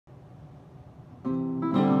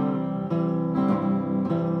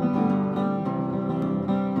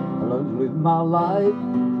my life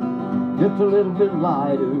just a little bit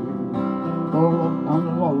lighter, on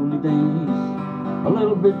the lonely days a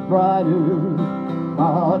little bit brighter.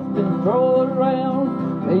 My heart's been thrown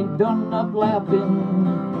around, ain't done enough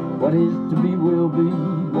laughing. What is to be will be,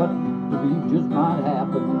 what to be just might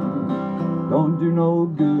happen. Don't do no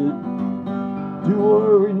good to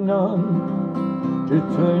worry none, just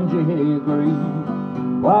turns your head gray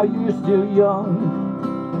while you're still young.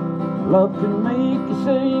 Love can make you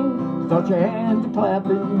sing, start your hands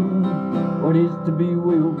a-clapping. What is to be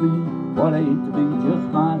will be, what ain't to be just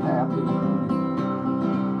might happen.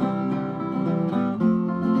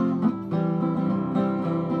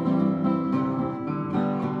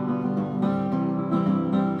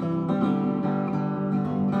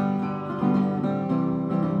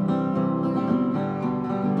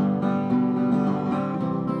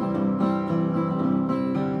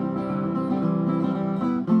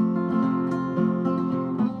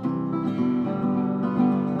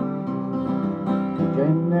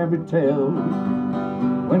 Can never tell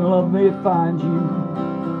when love may find you,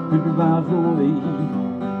 could be miles away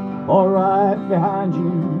or right behind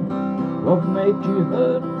you. Love makes you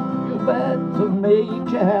hurt, feel bad, so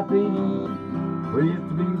makes you happy. What is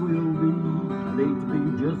to be will be, what ain't to be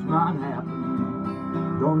just might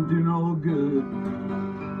happen. Don't do no good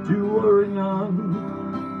to worry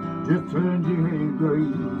none, just turns your head gray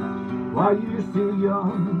while you're still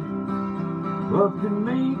young. Love can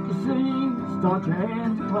make you sing, start your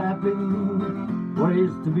hands a-clapping. What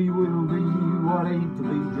is to be will be, what ain't to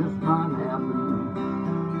be just might happen.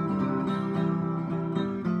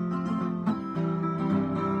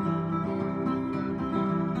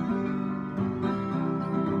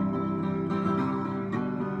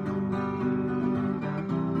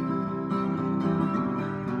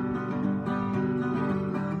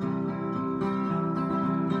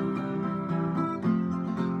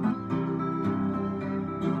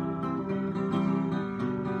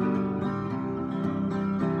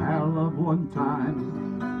 Love one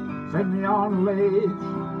time set me on a ledge,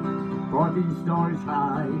 14 stories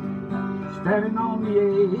high, standing on the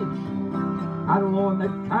edge. I don't want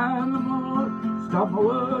that kind of love, stop my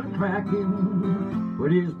world cracking.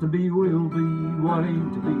 What is to be will be, what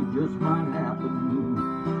ain't to be just might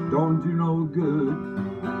happen. Don't do no good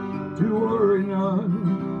to worry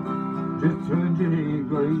none, just turn your head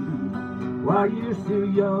gray while you're still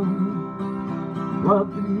young.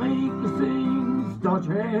 Love can make you sing, start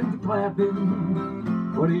your hands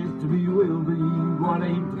a-clapping. What is to be will be, what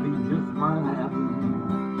ain't to be just might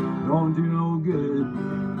happen. Don't do no good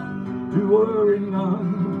to worry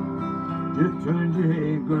none, just turn your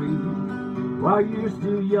head gray while you're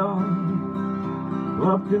still young.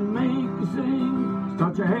 Love can make you sing,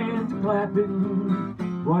 start your hands a-clapping.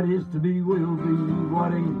 What is to be will be,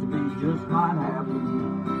 what ain't to be just might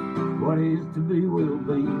happen. What is to be will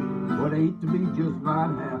be, what ain't to be just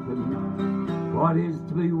might happen. What is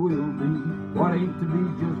to be will be, what ain't to be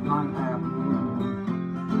just might happen.